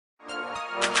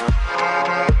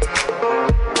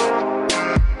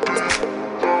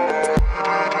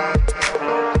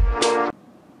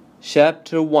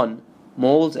Chapter 1,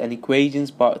 Moles and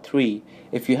Equations, Part 3.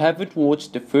 If you haven't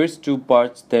watched the first two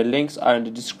parts, their links are in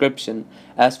the description.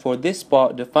 As for this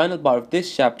part, the final part of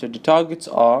this chapter, the targets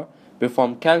are: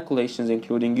 perform calculations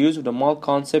including use of the mole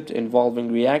concept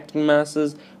involving reacting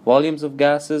masses, volumes of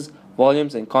gases,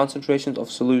 volumes and concentrations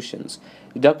of solutions.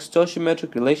 Deduce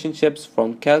stoichiometric relationships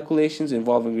from calculations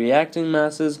involving reacting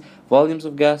masses, volumes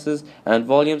of gases, and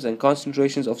volumes and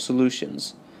concentrations of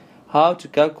solutions. How to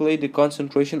calculate the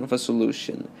concentration of a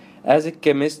solution. As a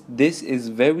chemist, this is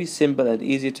very simple and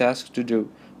easy task to do.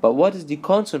 But what is the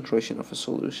concentration of a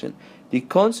solution? The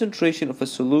concentration of a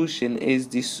solution is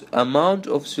the amount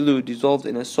of solute dissolved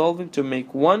in a solvent to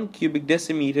make 1 cubic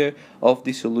decimeter of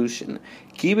the solution.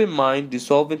 Keep in mind, the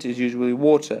solvent is usually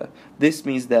water. This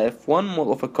means that if 1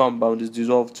 mole of a compound is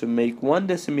dissolved to make 1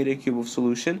 decimeter cube of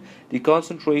solution, the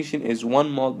concentration is 1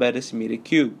 mole per decimeter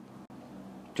cube.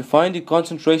 To find the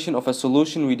concentration of a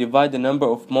solution, we divide the number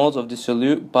of moles of the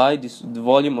solute by the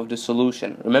volume of the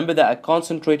solution. Remember that a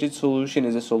concentrated solution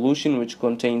is a solution which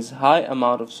contains high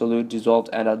amount of solute dissolved,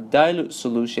 and a dilute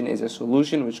solution is a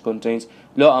solution which contains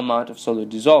low amount of solute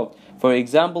dissolved. For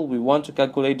example, we want to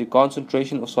calculate the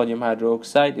concentration of sodium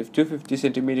hydroxide if 250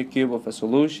 centimeter cube of a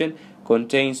solution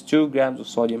contains 2 grams of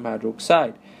sodium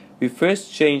hydroxide. We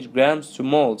first change grams to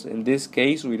moles. In this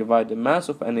case, we divide the mass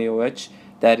of NaOH,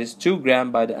 that is 2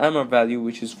 grams, by the MR value,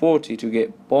 which is 40, to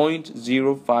get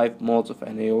 0.05 moles of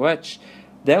NaOH.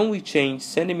 Then we change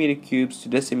centimeter cubes to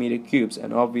decimeter cubes,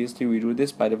 and obviously we do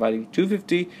this by dividing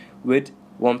 250 with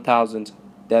 1000.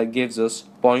 That gives us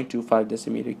 0.25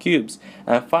 decimeter cubes.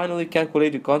 And finally,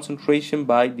 calculate the concentration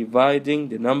by dividing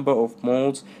the number of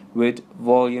moles with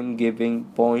volume, giving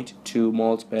 0.2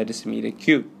 moles per decimeter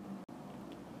cube.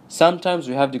 Sometimes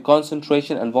we have the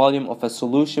concentration and volume of a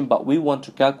solution, but we want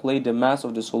to calculate the mass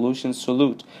of the solution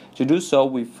solute. To do so,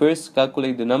 we first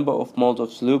calculate the number of moles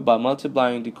of solute by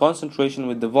multiplying the concentration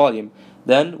with the volume.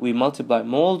 Then we multiply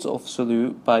moles of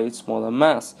solute by its molar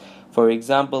mass. For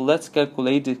example, let's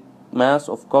calculate the mass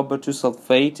of copper 2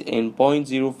 sulfate in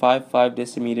 0.055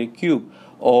 decimeter cube,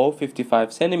 or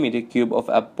 55 centimeter cube of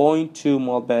a 0.2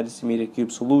 mole per decimeter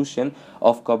cube solution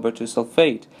of copper 2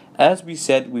 sulfate. As we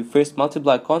said, we first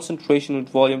multiply concentration with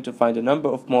volume to find the number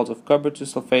of moles of copper 2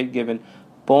 sulfate, given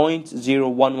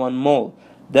 0.011 mole.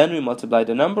 Then we multiply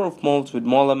the number of moles with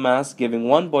molar mass, giving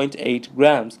 1.8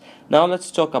 grams. Now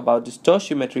let's talk about the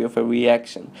stoichiometry of a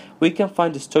reaction. We can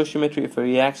find the stoichiometry of a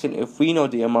reaction if we know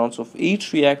the amounts of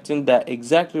each reactant that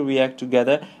exactly react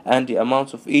together and the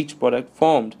amounts of each product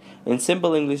formed. In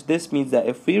simple English, this means that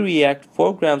if we react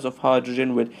 4 grams of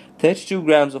hydrogen with 32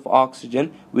 grams of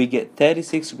oxygen, we get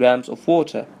 36 grams of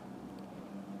water.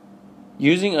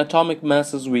 Using atomic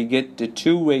masses, we get the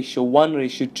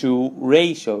 2:1:2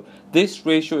 ratio. This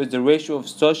ratio is the ratio of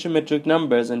stoichiometric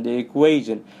numbers in the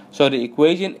equation. So the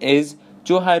equation is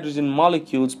 2 hydrogen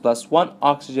molecules plus 1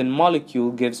 oxygen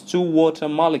molecule gives 2 water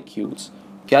molecules.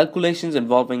 Calculations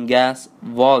involving gas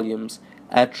volumes.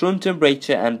 At room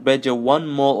temperature and pressure, 1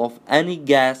 mole of any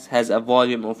gas has a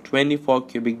volume of 24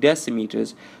 cubic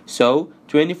decimeters. So,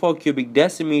 24 cubic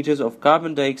decimeters of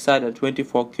carbon dioxide and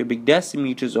 24 cubic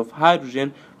decimeters of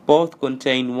hydrogen both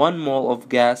contain 1 mole of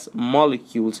gas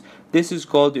molecules. This is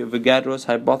called the Avogadro's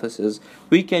hypothesis.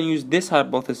 We can use this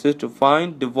hypothesis to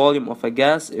find the volume of a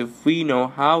gas if we know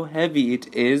how heavy it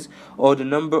is, or the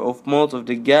number of moles of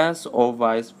the gas, or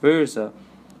vice versa.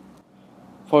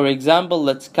 For example,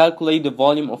 let's calculate the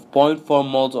volume of 0.4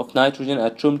 moles of nitrogen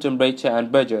at room temperature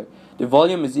and pressure. The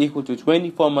volume is equal to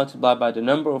 24 multiplied by the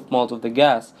number of moles of the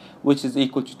gas, which is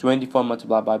equal to 24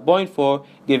 multiplied by 0.4,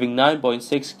 giving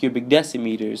 9.6 cubic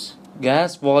decimeters.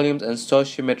 Gas volumes and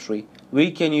stoichiometry.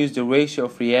 We can use the ratio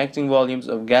of reacting volumes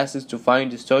of gases to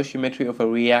find the stoichiometry of a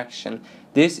reaction.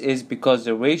 This is because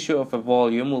the ratio of a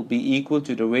volume will be equal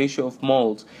to the ratio of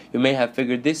moles. You may have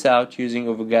figured this out using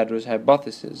Avogadro's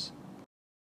hypothesis.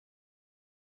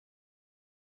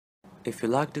 If you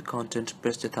like the content,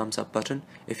 press the thumbs up button.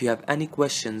 If you have any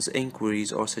questions,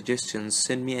 inquiries, or suggestions,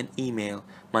 send me an email.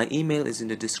 My email is in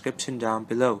the description down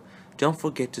below. Don't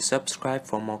forget to subscribe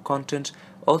for more content.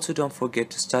 Also, don't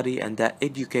forget to study and that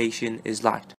education is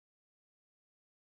light.